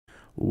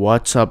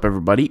What's up,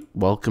 everybody?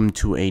 Welcome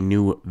to a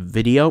new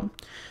video.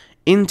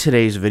 In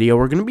today's video,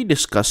 we're going to be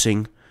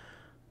discussing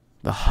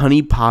the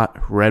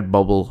honeypot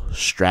Redbubble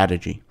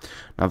strategy.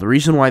 Now, the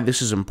reason why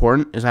this is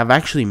important is I've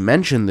actually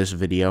mentioned this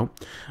video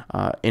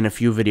in a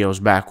few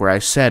videos back where I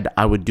said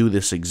I would do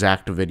this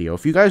exact video.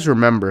 If you guys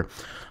remember,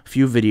 a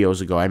few videos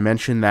ago, I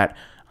mentioned that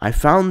I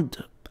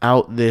found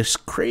out this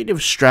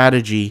creative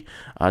strategy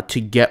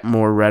to get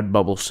more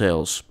Redbubble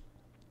sales.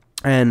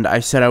 And I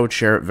said I would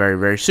share it very,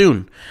 very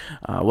soon.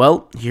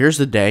 Well, here's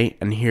the day,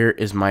 and here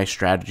is my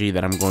strategy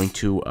that I'm going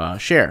to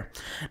share.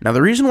 Now,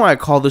 the reason why I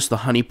call this the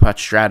honeypot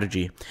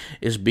strategy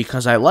is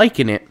because I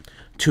liken it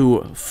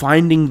to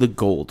finding the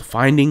gold,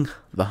 finding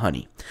the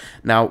honey.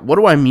 Now, what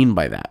do I mean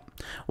by that?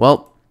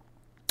 Well,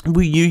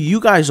 you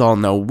guys all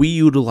know we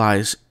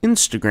utilize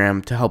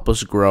Instagram to help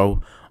us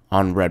grow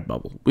on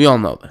Redbubble. We all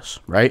know this,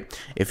 right?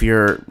 If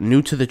you're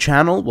new to the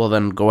channel, well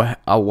then go ahead,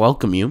 I'll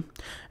welcome you,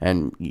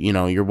 and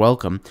you're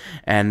welcome.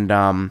 And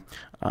and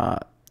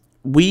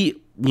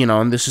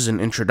this is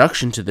an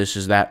introduction to this,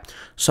 is that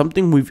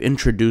something we've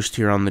introduced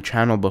here on the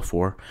channel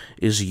before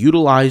is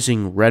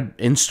utilizing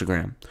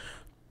Instagram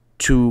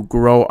to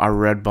grow our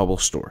Redbubble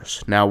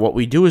stores. Now, what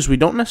we do is we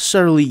don't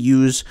necessarily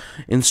use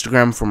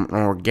Instagram from an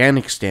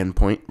organic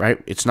standpoint, right?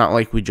 It's not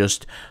like we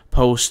just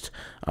post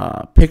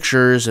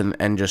pictures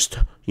and just,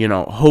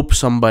 hope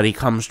somebody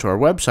comes to our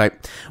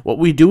website. What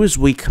we do is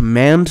we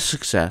command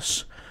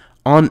success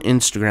on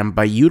Instagram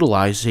by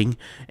utilizing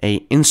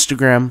a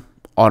Instagram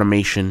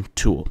automation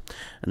tool.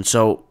 And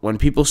so when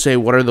people say,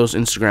 what are those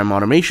Instagram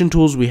automation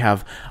tools? We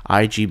have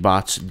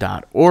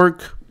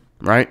igbots.org,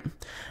 right?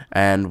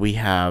 And we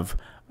have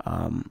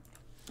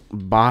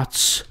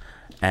bots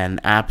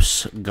and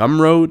apps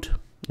Gumroad,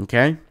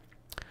 okay?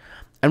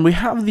 And we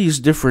have these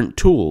different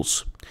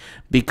tools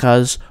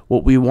because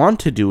what we want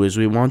to do is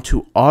we want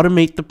to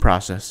automate the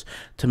process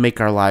to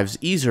make our lives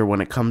easier when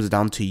it comes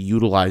down to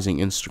utilizing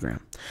Instagram.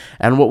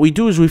 And what we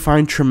do is we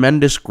find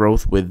tremendous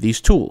growth with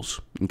these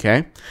tools,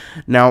 okay?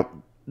 Now,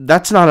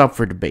 that's not up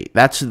for debate.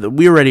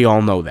 We already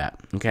all know that,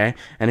 okay?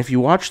 And if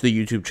you watch the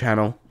YouTube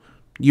channel,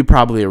 you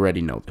probably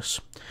already know this.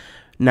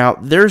 Now,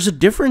 there's a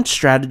different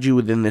strategy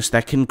within this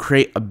that can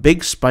create a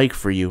big spike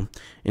for you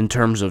in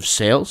terms of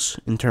sales,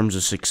 in terms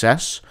of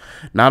success,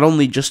 not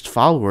only just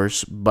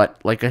followers, but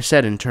like I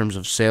said, in terms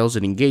of sales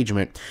and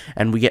engagement,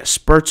 and we get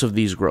spurts of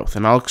these growth.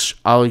 And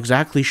I'll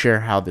exactly share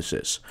how this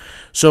is.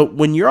 So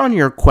when you're on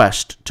your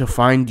quest to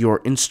find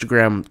your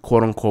Instagram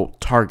quote-unquote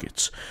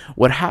targets,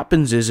 what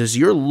happens is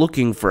you're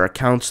looking for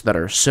accounts that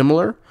are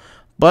similar,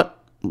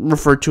 but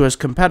referred to as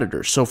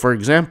competitors. So for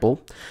example,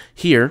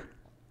 here,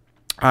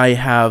 I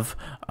have,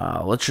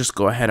 let's just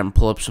go ahead and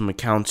pull up some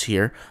accounts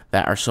here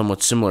that are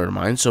somewhat similar to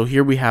mine. So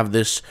here we have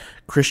this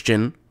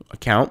Christian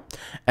account,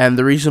 and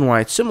the reason why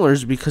it's similar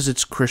is because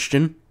it's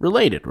Christian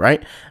related,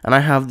 right? And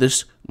I have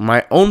this,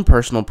 my own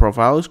personal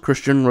profile is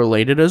Christian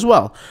related as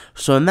well.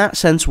 So in that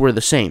sense, we're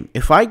the same.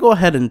 If I go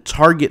ahead and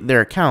target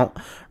their account,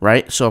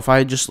 right? So if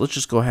let's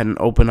just go ahead and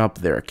open up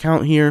their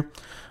account here.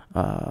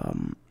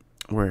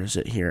 Where is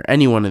it here?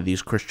 Any one of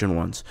these Christian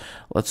ones.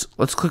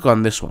 Let's click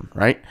on this one,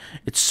 right?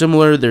 It's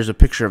similar. There's a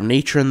picture of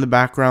nature in the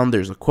background.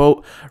 There's a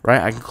quote,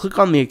 right? I can click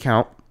on the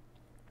account.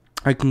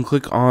 I can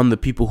click on the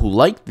people who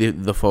like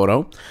the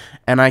photo,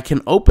 and I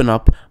can open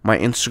up my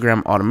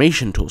Instagram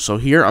automation tool. So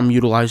here I'm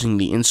utilizing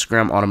the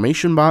Instagram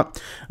automation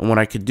bot, and what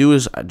I could do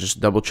is I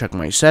just double check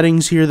my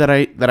settings here that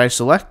I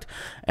select,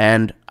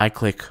 and I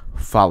click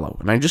follow,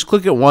 and I just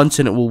click it once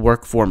and it will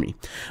work for me.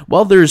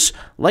 Well, there's,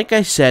 like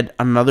I said,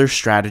 another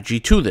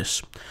strategy to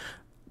this.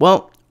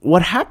 Well,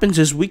 what happens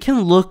is we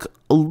can look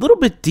a little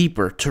bit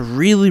deeper to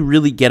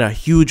really get a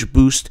huge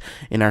boost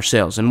in our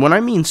sales. And when I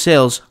mean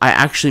sales, I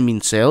actually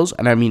mean sales,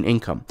 and I mean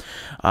income.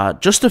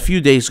 Just a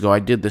few days ago, I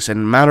did this, and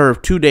in a matter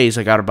of 2 days,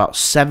 I got about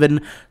 7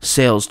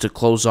 sales to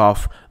close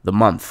off the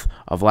month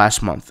of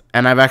last month.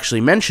 And I've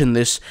actually mentioned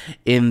this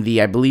in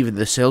I believe,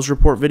 the sales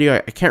report video.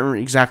 I can't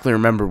exactly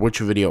remember which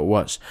video it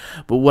was.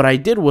 But what I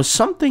did was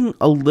something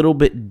a little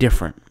bit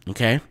different,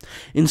 okay?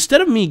 Instead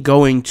of me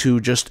going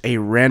to just a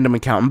random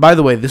account, and by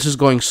the way, this is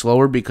going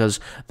slower because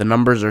the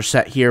numbers are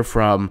set here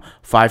from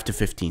 5 to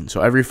 15.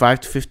 So every 5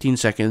 to 15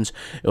 seconds,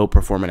 it will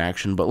perform an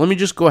action. But let me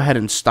just go ahead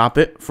and stop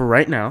it for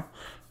right now,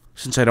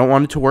 since I don't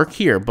want it to work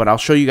here, but I'll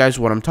show you guys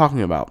what I'm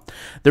talking about.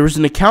 There was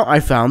an account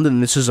I found,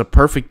 and this is a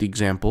perfect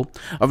example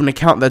of an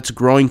account that's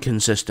growing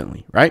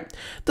consistently, right?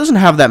 It doesn't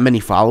have that many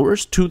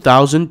followers,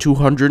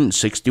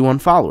 2,261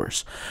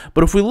 followers.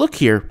 But if we look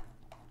here,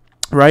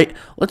 right,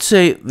 let's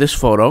say this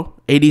photo,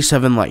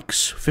 87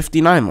 likes,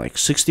 59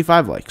 likes,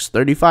 65 likes,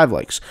 35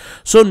 likes.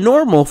 So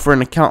normal for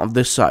an account of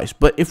this size.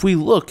 But if we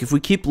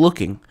keep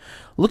looking,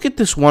 look at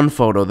this one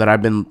photo that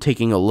I've been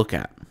taking a look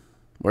at.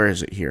 Where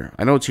is it here?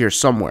 I know it's here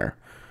somewhere.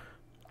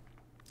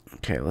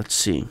 Okay, let's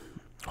see.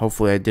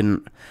 Hopefully I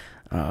didn't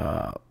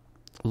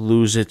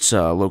lose its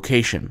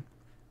location.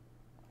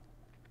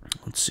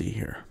 Let's see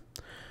here.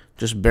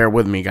 Just bear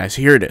with me, guys.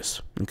 Here it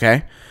is,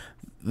 okay?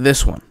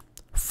 This one,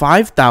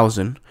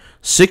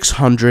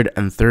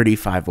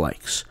 5,635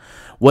 likes.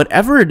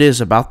 whatever it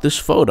is about this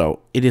photo,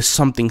 it is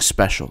something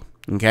special.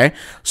 Okay,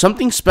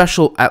 something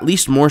special, at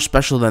least more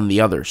special than the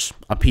others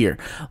up here.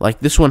 Like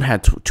this one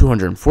had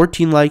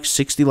 214 likes,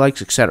 60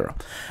 likes, etc.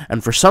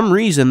 And for some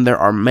reason, there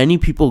are many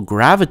people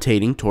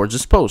gravitating towards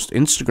this post.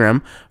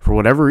 Instagram, for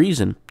whatever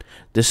reason,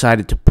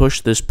 decided to push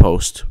this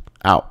post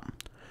out.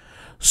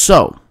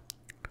 So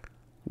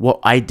what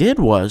I did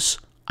was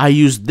I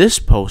used this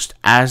post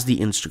as the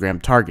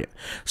Instagram target.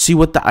 See,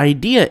 what the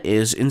idea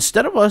is,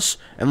 instead of us,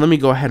 and let me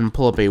go ahead and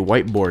pull up a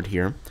whiteboard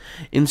here,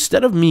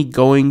 instead of me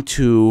going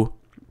to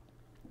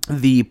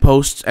the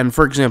posts, and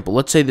for example,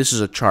 let's say this is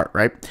a chart,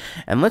 right?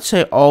 And let's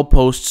say all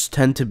posts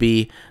tend to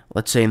be,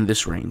 let's say, in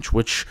this range,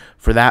 which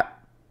for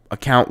that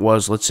account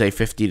was, let's say,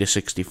 50 to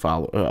 60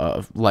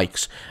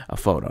 likes a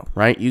photo,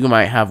 right? You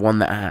might have one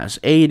that has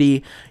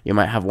 80, you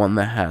might have one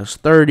that has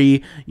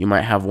 30, you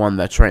might have one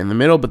that's right in the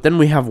middle, but then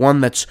we have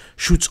one that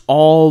shoots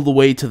all the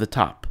way to the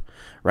top,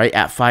 right,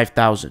 at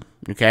 5,000,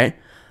 okay?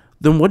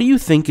 Then what do you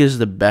think is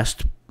the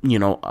best,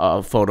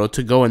 photo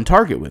to go and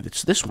target with?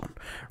 It's this one,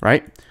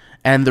 right?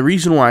 And the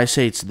reason why I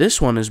say it's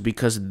this one is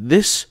because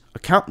this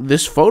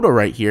photo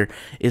right here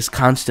is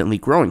constantly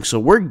growing. So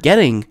we're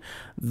getting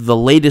the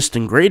latest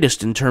and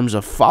greatest in terms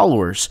of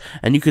followers.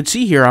 And you could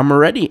see here, I'm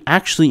already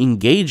actually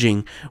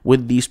engaging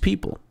with these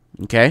people.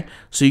 Okay,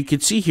 so you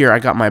could see here, I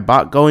got my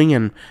bot going,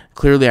 and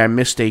clearly I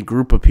missed a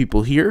group of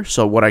people here.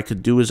 So what I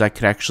could do is I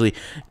could actually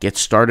get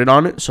started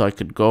on it. So I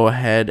could go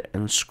ahead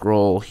and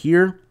scroll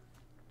here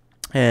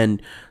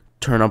and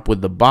turn up with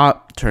the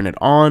bot, turn it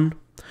on.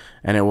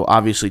 And it will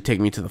obviously take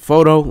me to the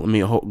photo. Let me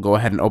go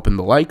ahead and open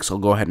the likes. I'll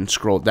go ahead and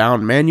scroll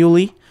down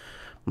manually,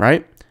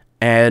 right?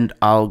 And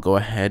I'll go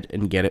ahead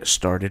and get it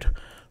started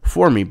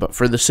for me. But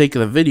for the sake of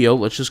the video,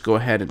 let's just go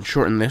ahead and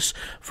shorten this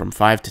from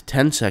 5 to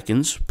 10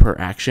 seconds per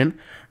action.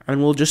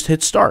 And we'll just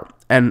hit start.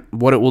 And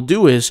what it will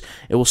do is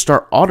it will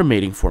start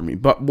automating for me.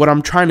 But what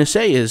I'm trying to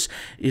say is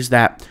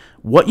that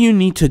what you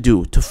need to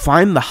do to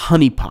find the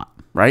honeypot,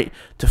 right?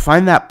 To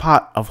find that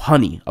pot of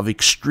honey, of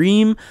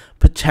extreme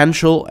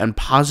potential and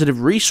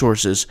positive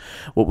resources,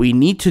 what we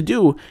need to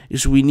do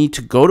is we need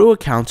to go to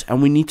accounts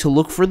and we need to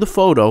look for the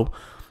photo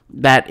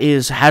that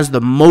has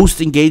the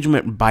most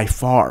engagement by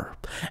far.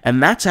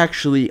 And that's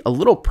actually a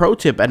little pro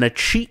tip and a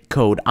cheat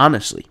code,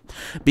 honestly,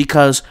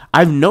 because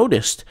I've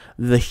noticed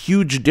the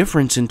huge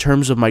difference in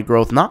terms of my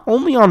growth, not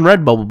only on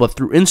Redbubble, but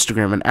through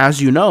Instagram. And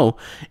as you know,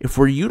 if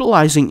we're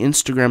utilizing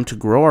Instagram to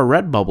grow our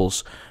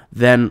Redbubbles,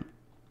 then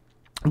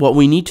what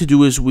we need to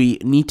do is we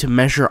need to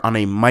measure on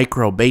a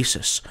micro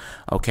basis,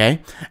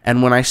 okay?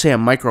 And when I say a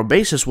micro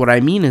basis, what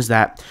I mean is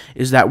that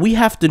we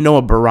have to know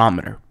a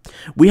barometer.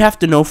 We have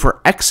to know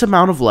for X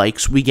amount of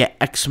likes, we get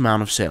X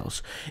amount of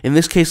sales. In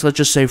this case, let's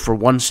just say for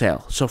one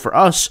sale. So for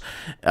us,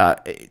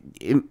 not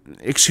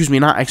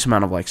X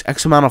amount of likes,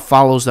 X amount of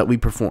follows that we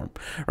perform,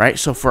 right?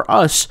 So for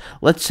us,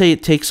 let's say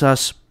it takes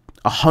us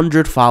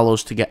 100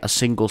 follows to get a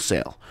single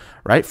sale,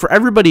 right? For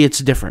everybody, it's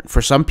different.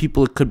 For some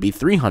people, it could be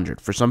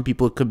 300. For some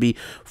people, it could be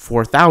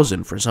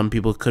 4,000. For some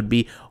people, it could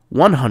be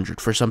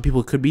 100. For some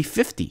people, it could be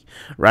 50,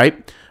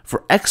 right?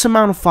 For X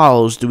amount of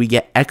follows, do we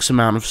get X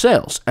amount of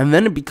sales? And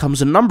then it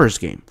becomes a numbers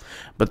game.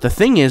 But the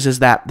thing is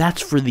that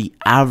that's for the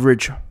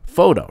average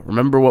photo.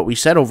 Remember what we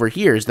said over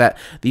here is that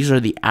these are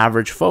the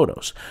average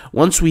photos.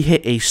 Once we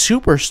hit a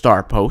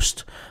superstar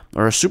post,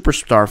 or a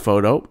superstar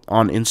photo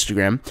on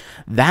Instagram,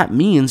 that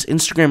means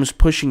Instagram is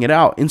pushing it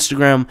out.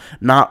 Instagram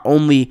not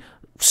only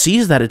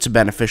sees that it's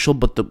beneficial,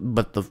 but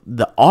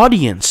the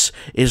audience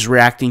is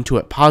reacting to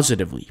it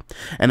positively.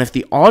 And if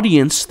the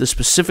audience, the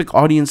specific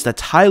audience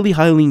that's highly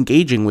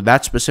engaging with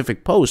that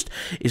specific post,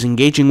 is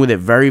engaging with it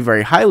very,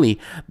 very highly,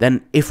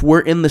 then if we're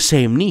in the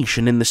same niche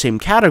and in the same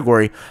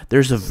category,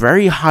 there's a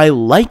very high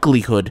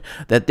likelihood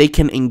that they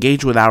can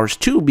engage with ours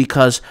too,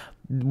 because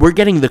we're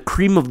getting the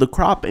cream of the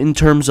crop in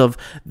terms of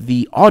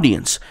the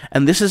audience.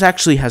 And this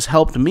has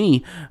helped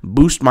me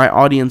boost my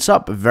audience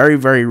up very,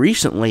 very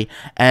recently.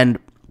 And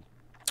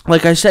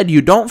like I said,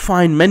 you don't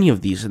find many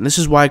of these, and this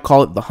is why I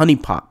call it the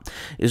honeypot,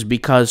 is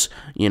because,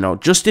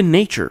 just in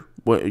nature,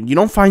 you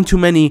don't find too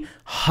many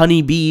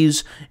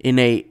honeybees in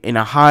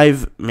a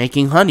hive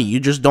making honey. You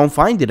just don't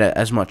find it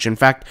as much. In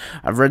fact,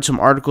 I've read some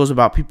articles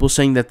about people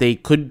saying that they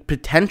could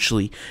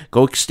potentially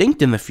go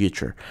extinct in the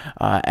future.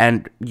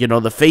 And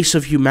the face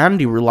of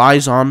humanity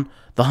relies on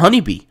the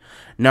honeybee.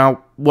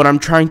 Now, what I'm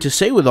trying to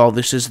say with all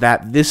this is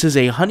that this is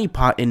a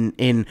honeypot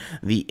in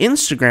the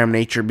Instagram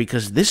nature,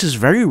 because this is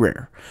very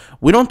rare.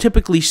 We don't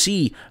typically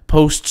see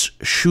posts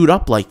shoot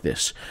up like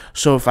this.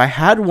 So if I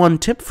had one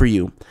tip for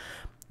you,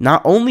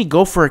 not only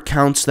go for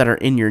accounts that are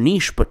in your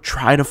niche, but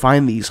try to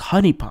find these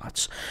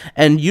honeypots.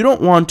 And you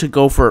don't want to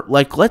go for,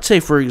 like, let's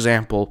say, for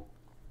example,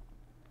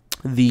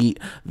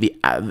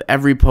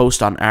 every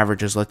post on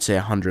average is, let's say,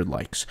 100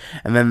 likes,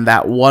 and then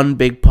that one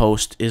big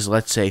post is,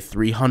 let's say,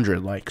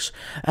 300 likes.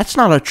 That's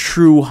not a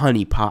true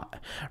honeypot,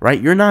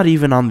 right? You're not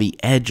even on the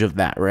edge of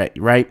that,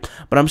 right?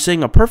 But I'm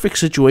saying a perfect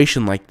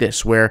situation like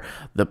this, where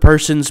the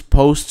person's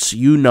posts,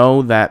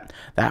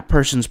 that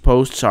person's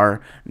posts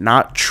are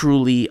not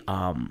truly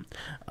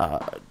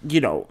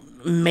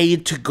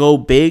made to go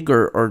big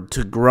or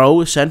to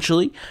grow,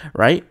 essentially,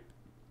 right?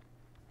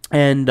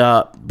 And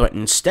but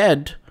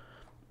instead,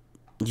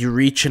 you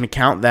reach an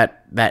account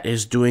that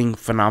is doing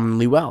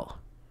phenomenally well.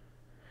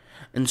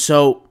 And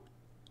so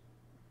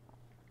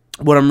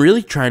what I'm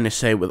really trying to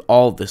say with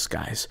all of this,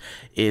 guys,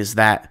 is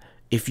that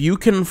if you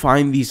can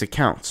find these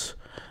accounts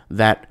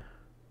that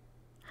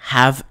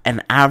have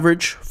an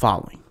average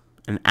following,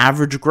 an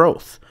average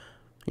growth,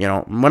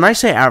 when I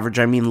say average,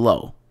 I mean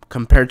low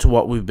compared to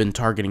what we've been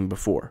targeting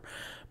before.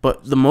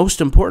 But the most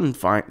important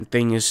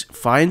thing is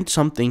find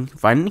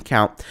an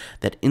account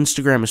that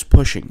Instagram is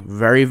pushing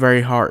very,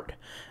 very hard.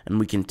 And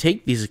we can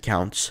take these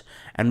accounts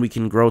and we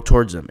can grow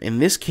towards them. In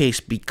this case,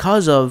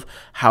 because of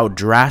how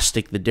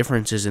drastic the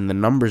differences in the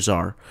numbers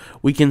are,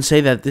 we can say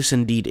that this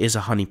indeed is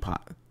a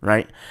honeypot,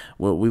 right?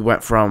 Well, we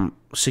went from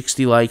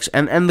 60 likes,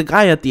 and the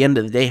guy at the end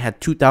of the day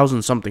had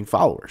 2,000 something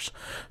followers.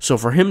 So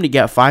for him to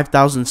get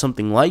 5,000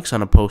 something likes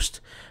on a post,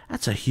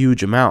 that's a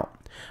huge amount,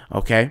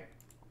 okay?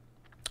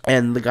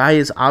 And the guy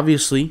is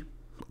obviously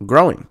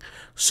growing.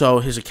 So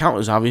his account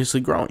is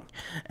obviously growing.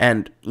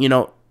 And,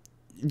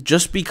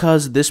 just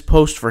because this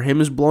post for him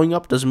is blowing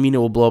up doesn't mean it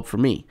will blow up for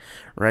me,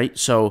 right?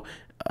 So,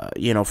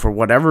 for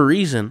whatever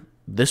reason,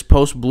 this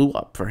post blew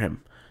up for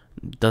him.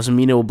 Doesn't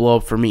mean it will blow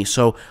up for me.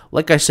 So,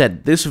 like I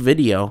said, this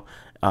video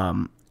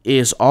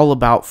is all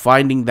about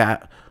finding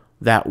that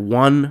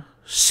one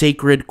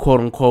sacred,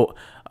 quote-unquote,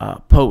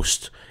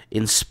 post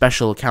in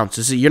special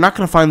accounts. You're not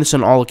going to find this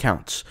in all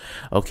accounts,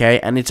 okay?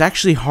 And it's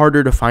actually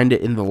harder to find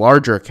it in the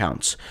larger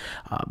accounts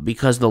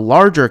because the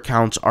larger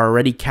accounts are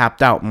already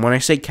capped out. And when I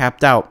say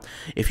capped out,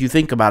 if you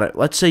think about it,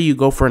 let's say you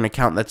go for an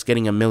account that's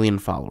getting 1 million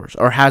followers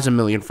or has 1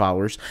 million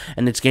followers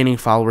and it's gaining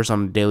followers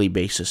on a daily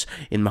basis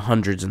in the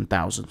hundreds and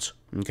thousands,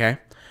 okay?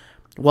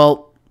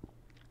 Well,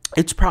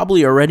 it's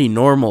probably already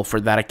normal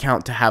for that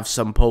account to have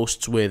some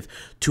posts with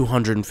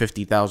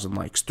 250,000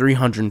 likes,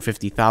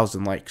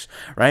 350,000 likes,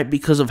 right?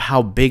 Because of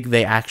how big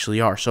they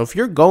actually are. So if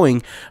you're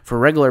going for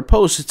regular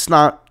posts, it's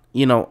not,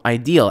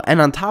 ideal.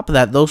 And on top of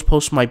that, those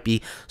posts might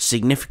be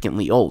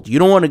significantly old. You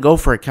don't want to go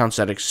for accounts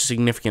that are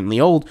significantly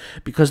old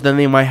because then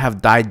they might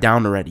have died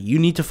down already. You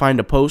need to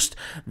find a post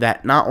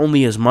that not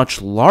only is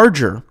much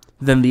larger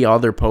than the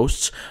other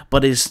posts,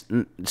 but is,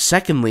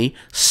 secondly,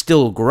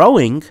 still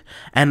growing,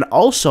 and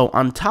also,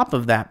 on top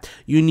of that,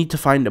 you need to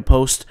find a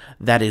post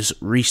that is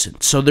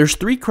recent. So there's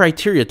 3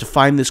 criteria to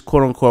find this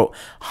quote-unquote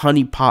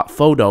honeypot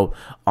photo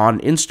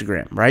on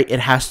Instagram, right?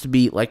 It has to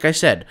be, like I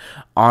said,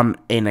 on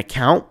an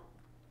account,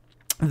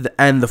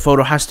 and the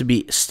photo has to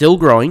be still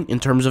growing in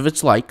terms of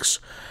its likes.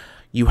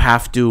 You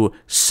have to,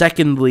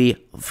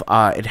 secondly,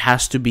 it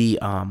has to be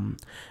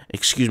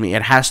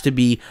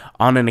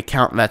on an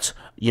account that's,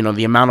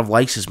 the amount of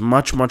likes is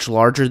much, much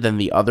larger than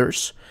the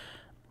others.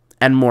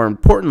 And more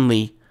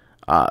importantly,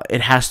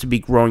 it has to be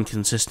growing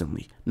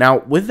consistently. Now,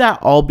 with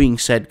that all being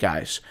said,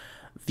 guys,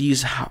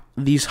 these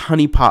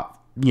honeypot,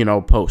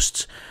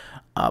 posts,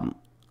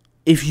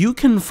 if you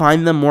can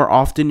find them more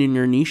often in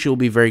your niche, you'll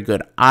be very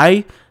good.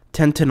 I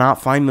tend to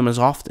not find them as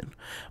often.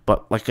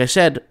 But like I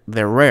said,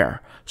 they're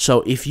rare.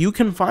 So if you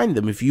can find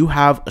them, if you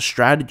have a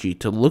strategy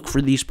to look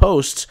for these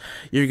posts,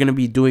 you're going to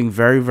be doing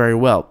very, very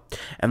well.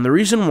 And the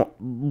reason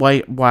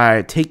why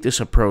I take this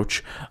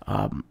approach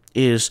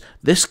is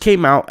this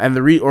came out, and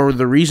the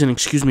reason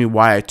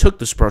why I took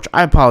this approach.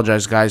 I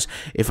apologize, guys,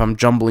 if I'm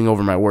jumbling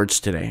over my words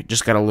today.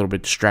 Just got a little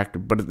bit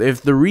distracted. But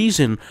if the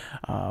reason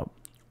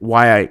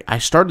why I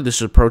started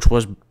this approach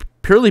was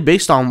purely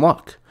based on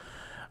luck.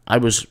 I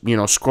was,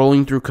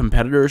 scrolling through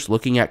competitors,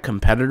 looking at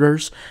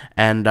competitors,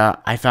 and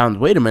I found,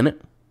 wait a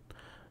minute.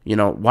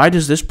 Why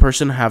does this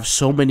person have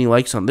so many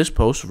likes on this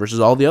post versus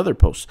all the other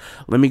posts?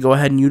 Let me go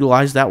ahead and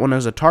utilize that one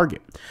as a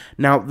target.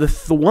 Now, the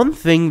one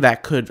thing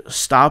that could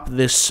stop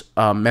this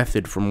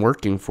method from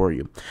working for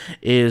you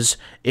is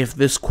if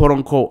this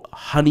quote-unquote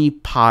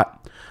honeypot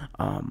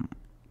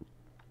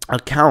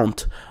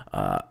account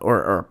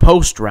or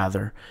post,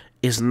 rather,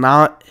 is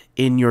not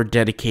in your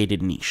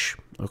dedicated niche.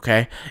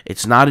 Okay,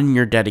 it's not in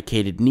your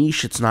dedicated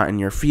niche. It's not in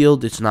your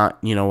field. It's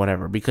not,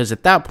 whatever. Because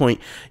at that point,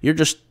 you're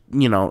just,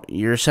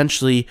 you're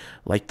essentially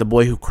like the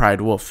boy who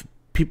cried wolf.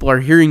 People are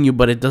hearing you,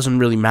 but it doesn't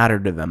really matter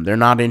to them. They're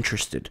not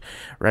interested,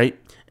 right?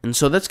 And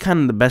so that's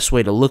kind of the best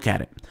way to look at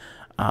it.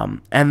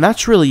 And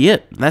that's really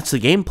it. That's the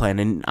game plan.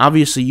 And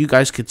obviously, you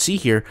guys could see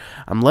here,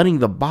 I'm letting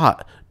the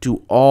bot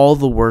do all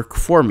the work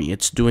for me.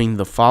 It's doing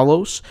the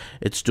follows,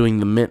 it's doing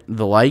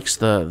the likes,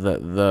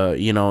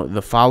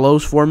 the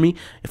follows for me.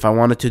 If I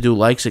wanted to do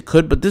likes, it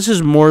could, but this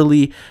is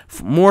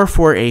more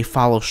for a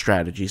follow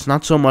strategy. It's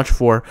not so much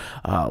for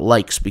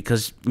likes,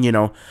 because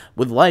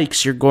with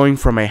likes you're going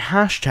from a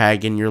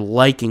hashtag and you're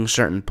liking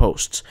certain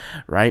posts,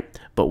 right?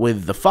 But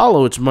with the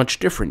follow, it's much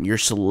different. You're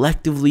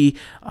selectively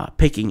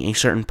picking a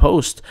certain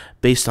post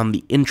based on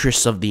the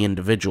interests of the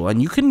individual.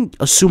 And you can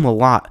assume a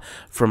lot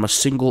from a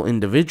single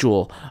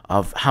individual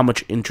of how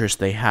much interest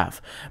they have.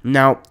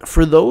 Now,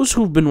 for those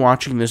who've been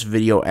watching this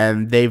video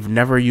and they've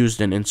never used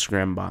an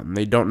Instagram bot and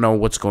they don't know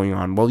what's going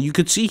on, well, you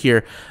could see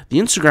here, the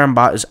Instagram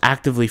bot is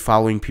actively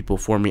following people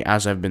for me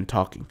as I've been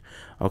talking.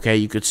 Okay,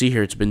 you could see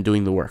here it's been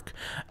doing the work.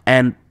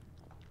 And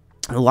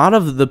a lot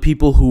of the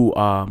people who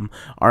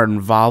are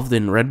involved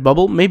in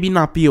Redbubble maybe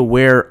not be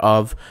aware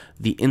of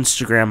the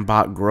Instagram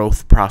bot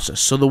growth process.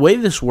 So the way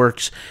this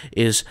works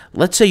is,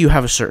 let's say you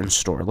have a certain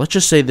store. Let's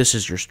just say this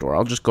is your store.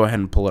 I'll just go ahead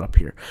and pull it up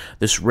here.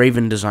 This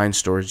Raven Design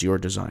store is your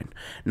design.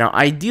 Now,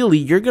 ideally,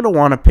 you're going to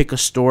want to pick a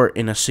store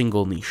in a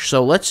single niche.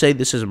 So let's say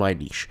this is my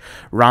niche,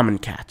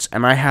 ramen cats,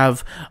 and I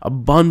have a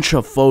bunch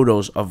of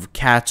photos of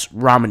cats,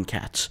 ramen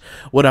cats.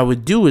 What I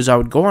would do is I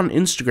would go on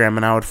Instagram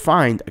and I would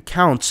find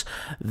accounts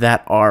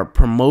that are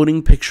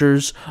promoting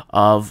pictures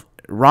of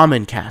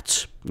ramen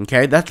cats.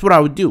 Okay, that's what I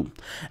would do.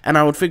 And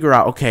I would figure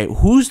out, okay,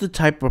 who's the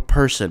type of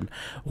person,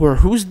 or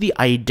who's the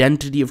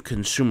identity of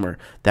consumer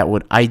that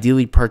would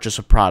ideally purchase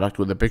a product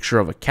with a picture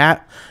of a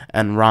cat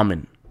and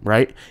ramen,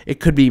 right? It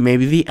could be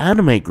maybe the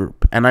anime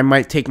group, and I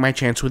might take my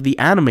chance with the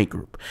anime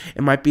group.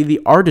 It might be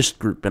the artist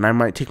group, and I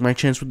might take my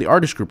chance with the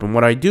artist group. And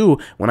what I do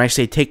when I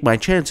say take my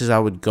chances, I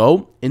would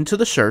go into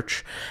the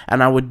search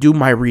and I would do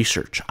my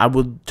research. I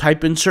would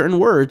type in certain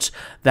words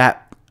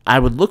that I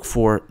would look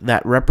for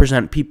that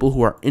represent people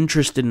who are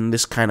interested in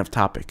this kind of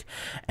topic.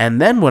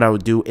 And then what I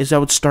would do is I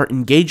would start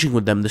engaging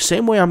with them the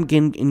same way I'm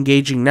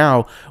engaging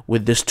now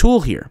with this tool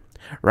here,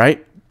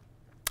 right?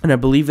 And I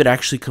believe it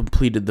actually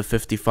completed the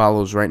 50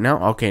 follows right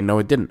now. Okay, no,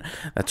 it didn't.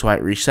 That's why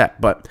it reset.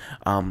 But,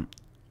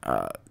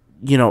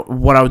 you know,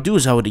 what I would do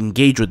is I would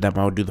engage with them.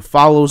 I would do the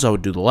follows, I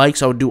would do the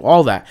likes, I would do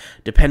all that,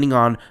 depending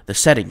on the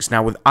settings.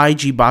 Now, with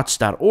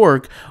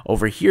igbots.org,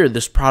 over here,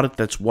 this product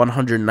that's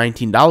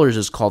 $119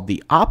 is called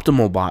the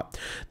Optimal Bot.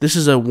 This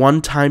is a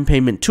one-time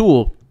payment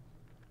tool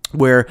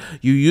where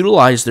you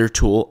utilize their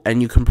tool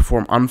and you can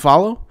perform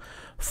unfollow,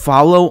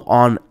 follow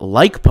on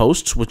like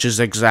posts, which is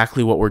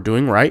exactly what we're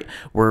doing, right?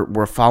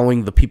 We're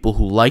following the people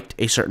who liked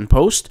a certain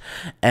post,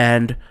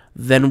 and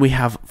then we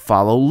have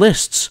follow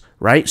lists,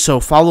 right? So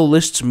follow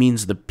lists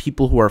means the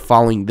people who are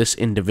following this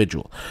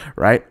individual,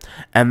 right?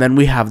 And then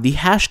we have the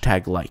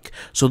hashtag like.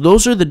 So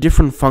those are the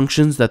different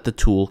functions that the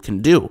tool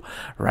can do,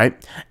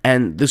 right?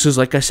 And this is,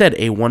 like I said,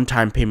 a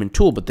one-time payment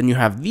tool. But then you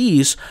have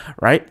these,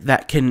 right,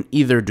 that can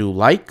either do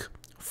like,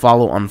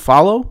 follow,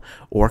 unfollow,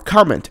 or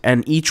comment,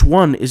 and each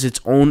one is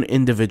its own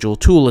individual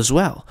tool as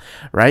well,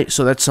 right?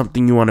 So that's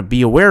something you want to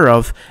be aware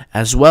of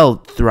as well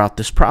throughout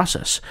this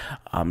process,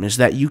 is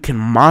that you can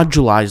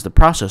modulize the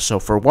process. So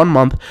for 1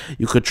 month,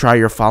 you could try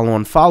your follow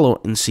and follow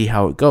and see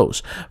how it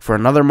goes. For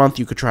another month,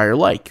 you could try your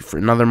like. For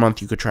another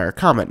month, you could try your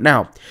comment.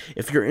 Now,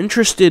 if you're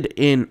interested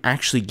in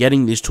actually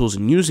getting these tools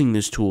and using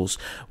these tools,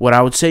 what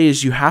I would say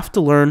is you have to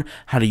learn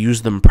how to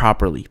use them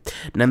properly.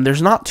 And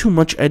there's not too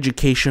much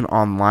education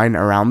online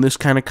around this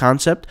kind of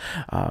concept,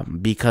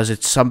 because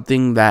it's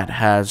something that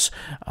has,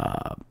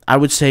 I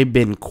would say,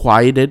 been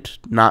quieted.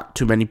 Not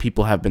too many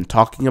people have been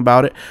talking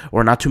about it,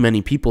 or not too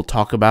many people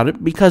talk about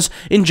it, because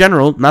in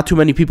general, not too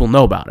many people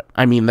know about it.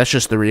 I mean, that's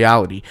just the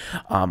reality.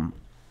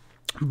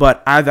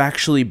 But I've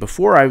actually,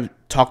 before I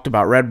talked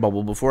about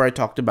Redbubble, before I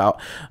talked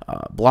about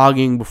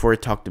blogging, before I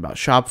talked about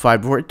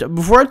Shopify,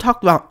 before I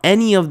talked about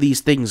any of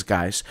these things,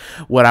 guys,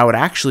 what I would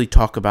actually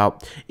talk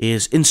about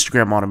is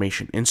Instagram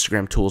automation,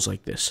 Instagram tools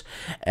like this.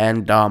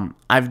 And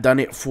I've done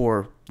it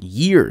for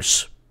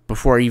years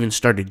before I even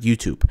started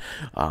YouTube.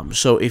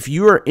 So if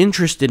you are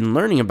interested in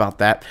learning about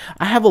that,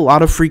 I have a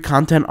lot of free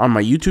content on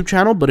my YouTube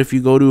channel. But if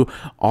you go to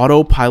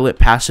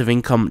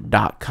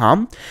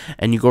autopilotpassiveincome.com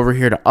and you go over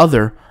here to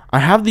other, I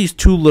have these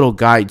two little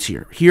guides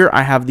here. Here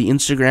I have the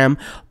Instagram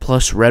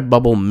plus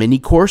Redbubble mini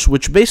course,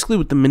 which basically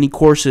with the mini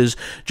course is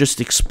just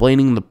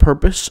explaining the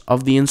purpose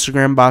of the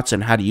Instagram bots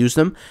and how to use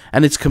them.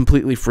 And it's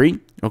completely free,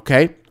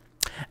 okay?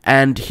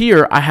 And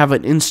here I have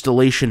an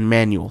installation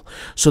manual.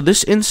 So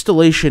this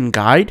installation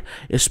guide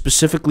is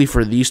specifically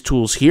for these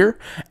tools here.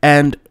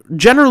 And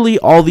generally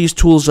all these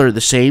tools are the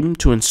same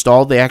to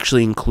install. They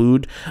actually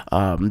include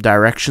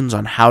directions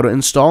on how to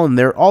install, and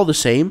they're all the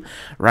same,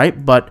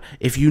 right? But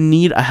if you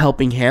need a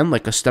helping hand,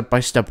 like a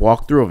step-by-step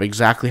walkthrough of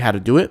exactly how to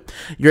do it,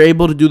 you're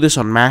able to do this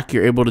on Mac,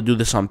 you're able to do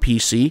this on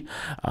PC,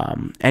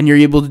 and you're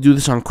able to do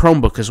this on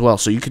Chromebook as well.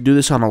 So you could do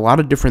this on a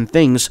lot of different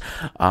things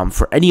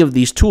for any of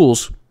these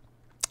tools.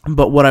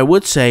 But what I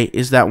would say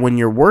is that when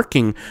you're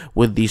working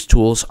with these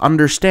tools,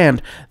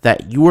 understand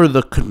that you are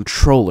the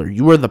controller,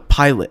 you are the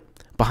pilot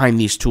behind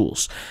these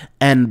tools.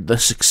 And the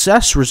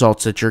success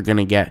results that you're going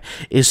to get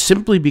is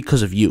simply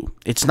because of you.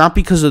 It's not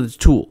because of the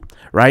tool,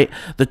 right?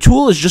 The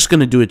tool is just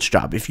going to do its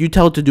job. If you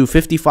tell it to do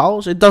 50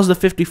 follows, it does the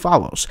 50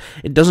 follows.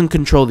 It doesn't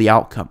control the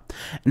outcome.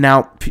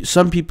 Now,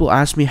 some people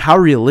ask me, how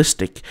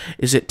realistic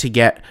is it to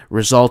get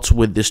results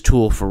with this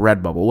tool for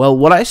Redbubble? Well,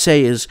 what I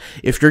say is,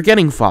 if you're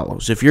getting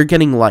follows, if you're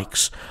getting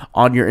likes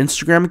on your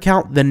Instagram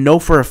account, then know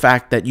for a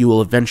fact that you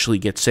will eventually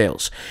get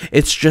sales.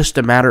 It's just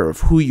a matter of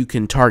who you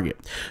can target.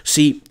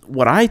 See,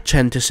 what I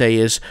tend to say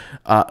is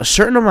a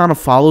certain amount of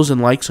follows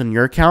and likes on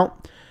your account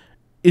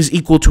is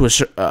equal to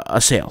a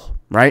sale,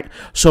 right?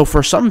 So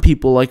for some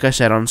people, like I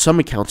said, on some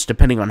accounts,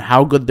 depending on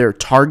how good their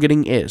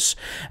targeting is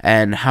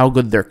and how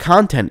good their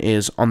content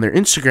is on their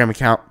Instagram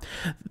account,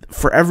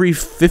 for every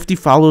 50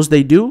 follows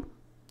they do,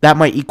 that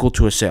might equal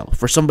to a sale.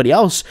 For somebody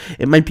else,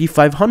 it might be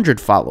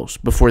 500 follows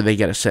before they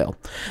get a sale.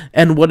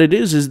 And what it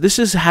is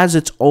has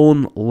its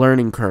own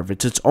learning curve.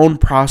 It's its own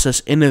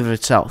process in and of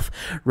itself,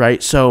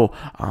 right? So,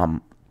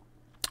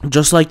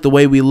 just like the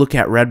way we look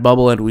at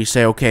Redbubble and we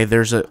say, okay,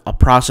 there's a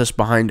process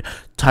behind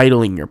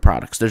titling your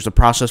products. There's a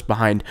process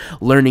behind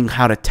learning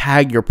how to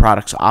tag your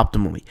products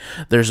optimally.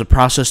 There's a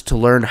process to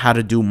learn how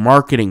to do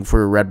marketing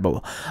for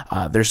Redbubble.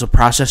 There's a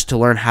process to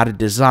learn how to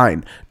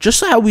design.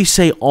 Just how we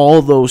say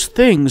all those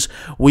things,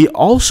 we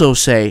also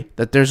say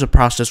that there's a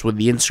process with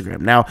the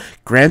Instagram. Now,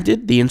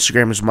 granted, the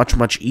Instagram is much,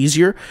 much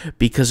easier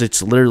because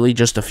it's literally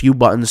just a few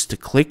buttons to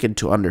click and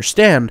to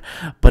understand.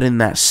 But in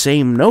that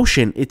same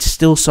notion, it's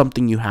still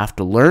something you have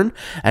to learn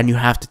and you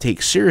have to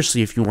take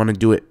seriously if you want to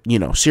do it,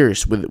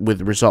 serious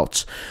with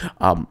results.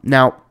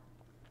 Now,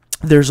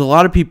 there's a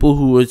lot of people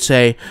who would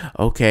say,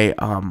 okay,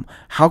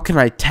 how can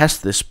I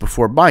test this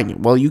before buying it?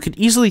 Well, you could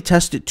easily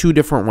test it two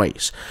different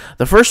ways.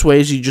 The first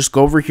way is you just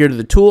go over here to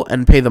the tool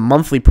and pay the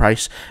monthly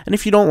price, and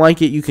if you don't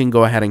like it, you can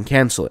go ahead and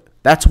cancel it.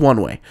 That's one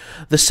way.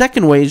 The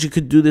second way is you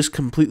could do this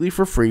completely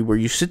for free, where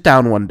you sit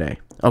down one day,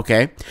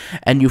 okay,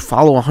 and you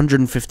follow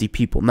 150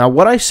 people. Now,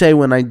 what I say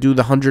when I do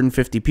the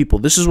 150 people,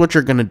 this is what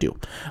you're going to do.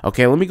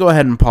 Okay, let me go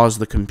ahead and pause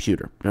the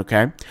computer,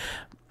 okay?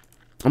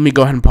 Let me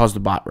go ahead and pause the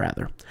bot,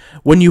 rather.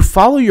 When you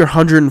follow your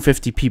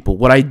 150 people,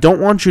 what I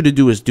don't want you to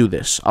do is do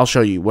this. I'll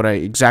show you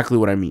exactly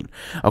what I mean.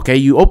 Okay,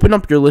 you open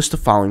up your list of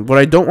following. What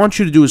I don't want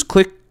you to do is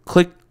click,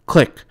 click,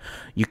 click.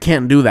 You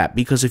can't do that,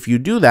 because if you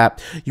do that,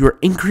 you're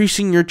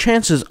increasing your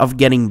chances of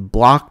getting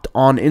blocked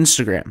on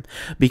Instagram,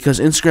 because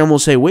Instagram will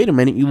say, wait a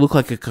minute, you look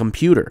like a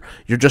computer.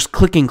 You're just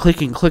clicking,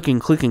 clicking,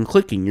 clicking, clicking,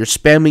 clicking. You're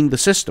spamming the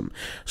system.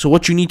 So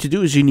what you need to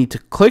do is you need to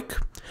click,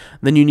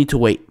 then you need to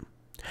wait.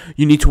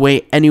 You need to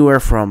wait anywhere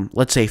from,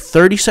 let's say,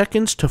 30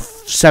 seconds to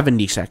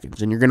 70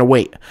 seconds, and you're going to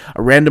wait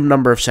a random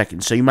number of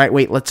seconds. So you might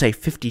wait, let's say,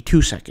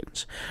 52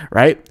 seconds,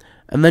 right?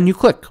 And then you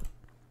click.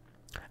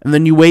 And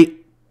then you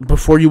wait.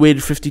 Before you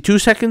waited 52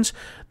 seconds,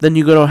 then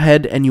you go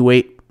ahead and you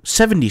wait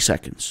 70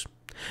 seconds.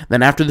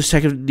 Then after the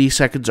 70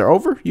 seconds are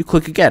over, you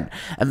click again.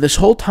 And this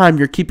whole time,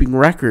 you're keeping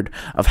record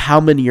of how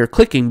many you're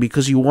clicking,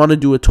 because you want to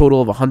do a total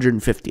of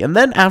 150. And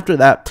then after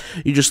that,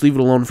 you just leave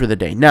it alone for the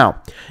day.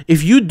 Now,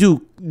 if you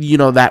do,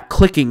 that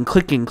clicking,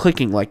 clicking,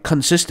 clicking, like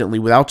consistently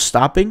without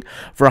stopping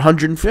for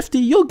 150,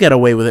 you'll get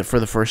away with it for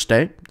the first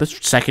day, the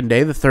second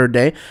day, the third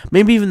day,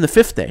 maybe even the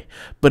fifth day.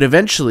 But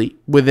eventually,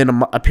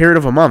 within a period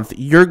of a month,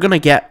 you're going to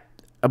get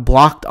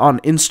blocked on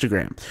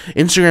Instagram.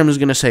 Instagram is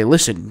going to say,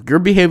 listen, you're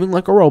behaving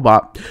like a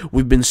robot.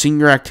 We've been seeing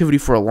your activity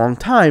for a long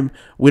time.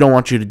 We don't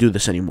want you to do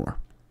this anymore.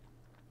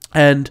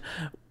 And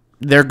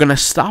they're going to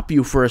stop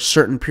you for a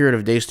certain period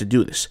of days to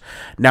do this.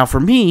 Now, for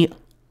me,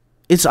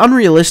 it's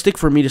unrealistic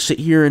for me to sit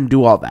here and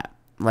do all that.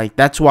 Like,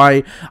 that's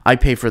why I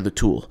pay for the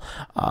tool,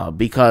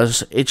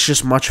 because it's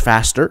just much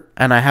faster,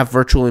 and I have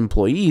virtual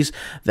employees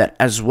that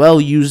as well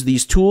use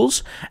these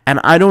tools, and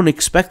I don't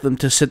expect them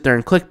to sit there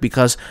and click,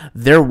 because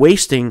they're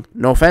wasting,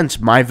 no offense,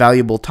 my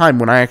valuable time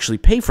when I actually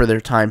pay for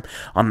their time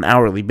on an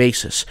hourly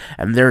basis,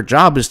 and their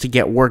job is to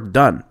get work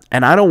done,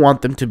 and I don't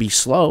want them to be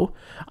slow.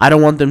 I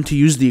don't want them to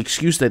use the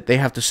excuse that they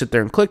have to sit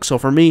there and click. So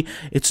for me,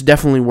 it's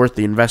definitely worth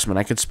the investment.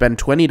 I could spend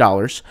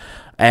 $20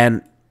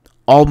 and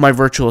all my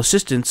virtual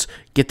assistants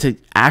get to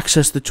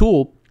access the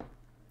tool.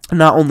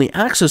 Not only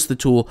access the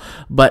tool,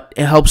 but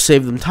it helps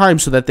save them time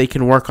so that they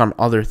can work on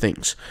other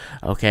things.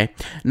 Okay,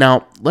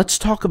 now let's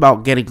talk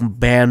about getting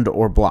banned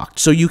or blocked.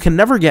 So you can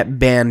never get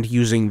banned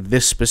using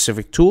this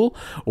specific tool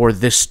or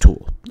this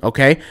tool.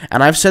 Okay,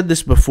 and I've said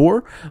this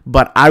before,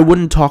 but I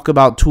wouldn't talk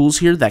about tools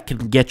here that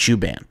can get you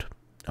banned.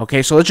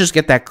 Okay, so let's just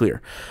get that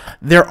clear.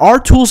 There are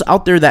tools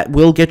out there that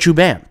will get you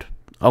banned.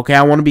 Okay,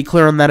 I want to be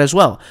clear on that as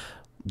well.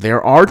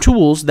 There are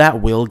tools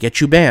that will get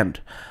you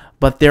banned,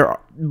 but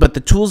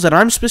the tools that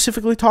I'm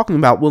specifically talking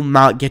about will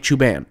not get you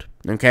banned.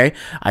 Okay,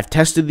 I've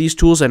tested these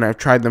tools and I've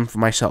tried them for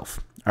myself.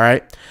 All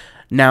right,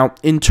 now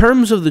in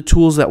terms of the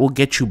tools that will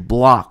get you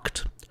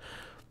blocked,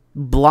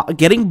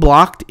 getting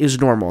blocked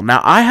is normal.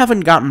 Now, I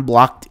haven't gotten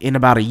blocked in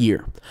about a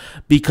year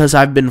because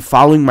I've been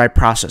following my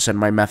process and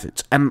my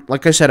methods. And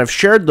like I said, I've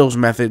shared those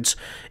methods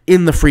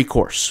in the free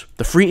course.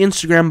 The free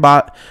Instagram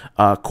bot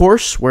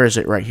course, where is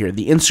it? Right here.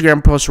 The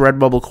Instagram plus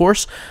Redbubble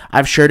course.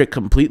 I've shared it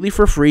completely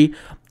for free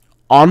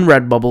on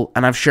Redbubble,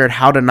 and I've shared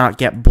how to not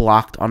get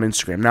blocked on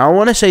Instagram. Now, I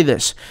want to say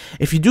this.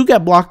 If you do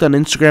get blocked on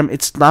Instagram,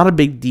 it's not a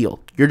big deal.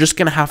 You're just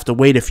going to have to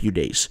wait a few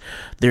days.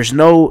 There's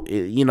no,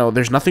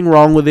 there's nothing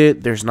wrong with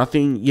it. There's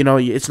nothing,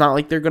 it's not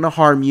like they're going to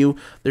harm you.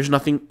 There's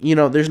nothing,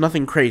 there's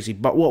nothing crazy.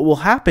 But what will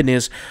happen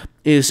is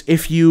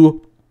if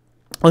you,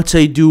 let's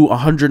say, do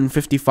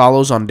 150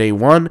 follows on day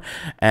one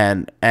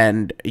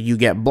and you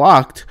get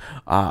blocked,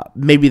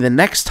 maybe the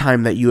next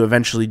time that you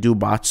eventually do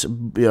bots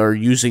or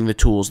using the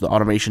tools, the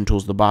automation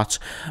tools, the bots,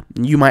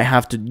 you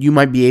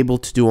might be able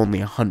to do only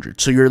 100.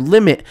 So your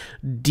limit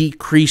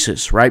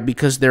decreases, right?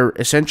 Because they're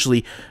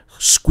essentially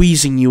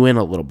squeezing you in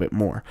a little bit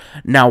more.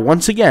 Now,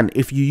 once again,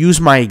 if you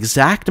use my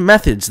exact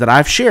methods that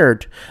I've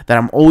shared, that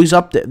I'm always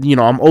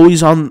I'm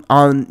always on,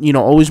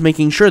 always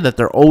making sure that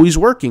they're always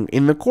working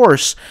in the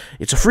course.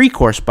 It's a free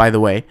course, by the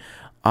way.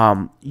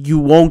 You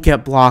won't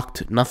get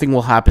blocked. Nothing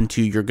will happen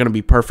to you. You're going to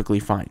be perfectly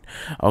fine.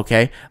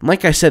 Okay. And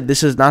like I said,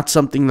 this is not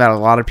something that a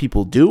lot of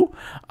people do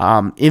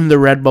in the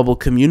Redbubble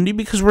community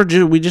because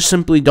we just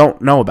simply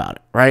don't know about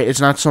it, right?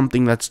 It's not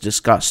something that's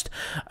discussed.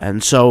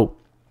 And so,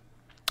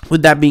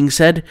 with that being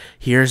said,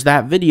 here's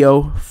that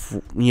video,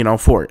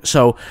 for it.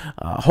 So,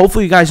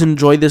 hopefully you guys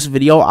enjoy this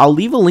video. I'll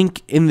leave a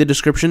link in the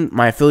description,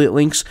 my affiliate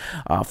links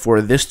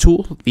for this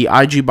tool, the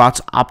IG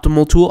Bots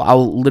Optimal tool.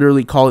 I'll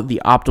literally call it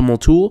the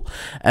Optimal tool.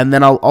 And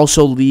then I'll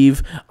also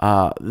leave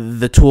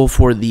the tool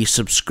for the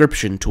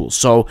subscription tool.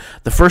 So,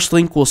 the first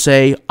link will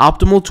say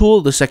Optimal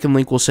tool. The second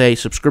link will say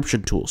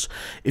subscription tools.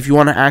 If you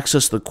want to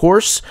access the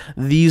course,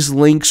 these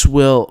links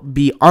will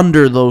be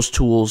under those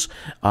tools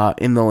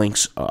in the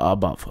links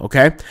above,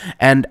 okay?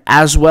 And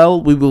as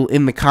well, we will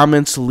in the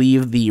comments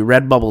leave the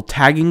Redbubble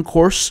tagging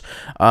course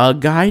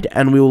guide,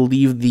 and we will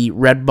leave the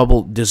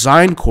Redbubble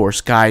design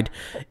course guide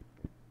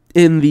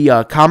in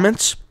the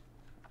comments.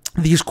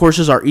 These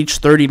courses are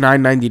each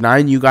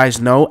 $39.99. You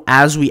guys know,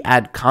 as we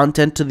add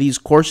content to these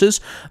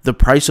courses, the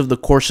price of the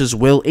courses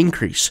will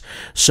increase.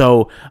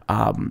 So,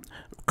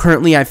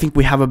 currently, I think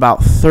we have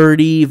about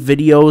 30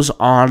 videos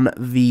on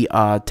the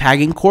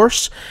tagging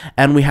course,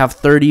 and we have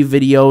 30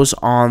 videos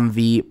on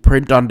the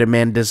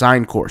print-on-demand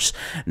design course.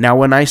 Now,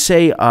 when I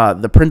say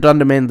the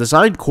print-on-demand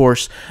design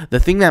course, the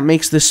thing that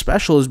makes this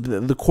special is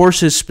the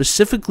course is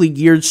specifically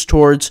geared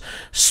towards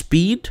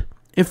speed,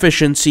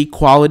 efficiency,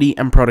 quality,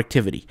 and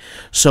productivity.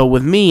 So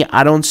with me,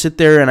 I don't sit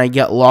there and I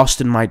get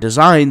lost in my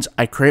designs.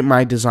 I create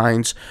my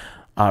designs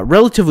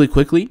relatively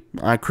quickly.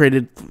 I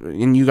created,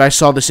 and you guys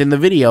saw this in the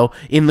video,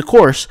 in the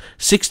course,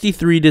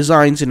 63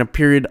 designs in a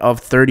period of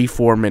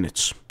 34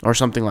 minutes or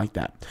something like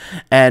that.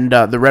 And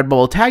the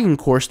Redbubble tagging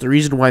course, the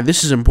reason why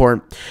this is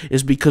important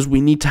is because we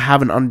need to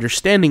have an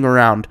understanding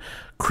around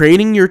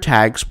creating your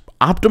tags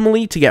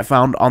optimally to get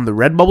found on the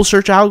Redbubble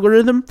search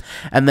algorithm,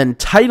 and then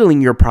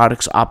titling your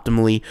products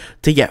optimally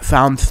to get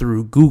found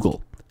through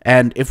Google.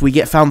 And if we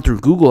get found through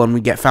Google and we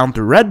get found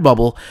through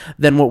Redbubble,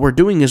 then what we're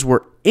doing is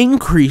we're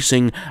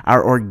increasing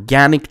our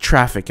organic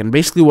traffic. And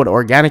basically what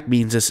organic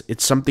means is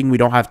it's something we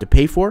don't have to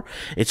pay for.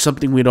 It's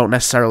something we don't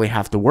necessarily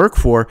have to work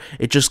for.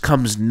 It just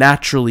comes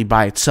naturally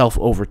by itself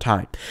over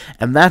time.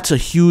 And that's a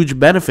huge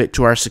benefit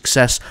to our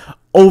success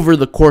over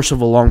the course of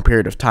a long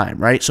period of time,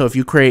 right? So if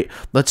you create,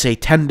 let's say,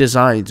 10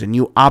 designs and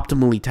you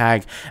optimally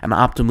tag and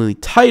optimally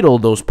title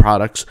those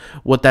products,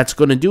 what that's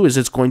going to do is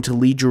it's going to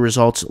lead your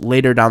results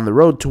later down the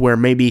road to where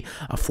maybe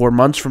 4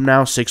 months from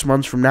now, 6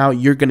 months from now,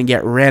 you're going to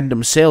get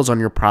random sales on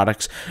your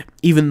products,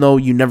 even though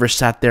you never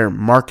sat there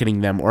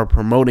marketing them or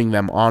promoting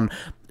them on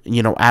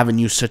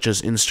avenues such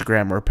as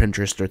Instagram or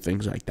Pinterest or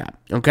things like that.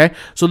 Okay,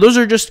 so those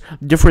are just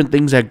different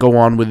things that go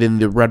on within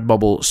the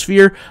Redbubble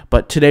sphere,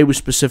 but today we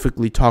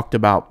specifically talked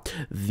about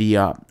the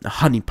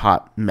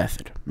honeypot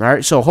method. All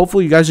right, so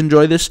hopefully you guys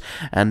enjoy this,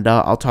 and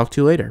I'll talk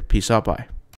to you later. Peace out, bye.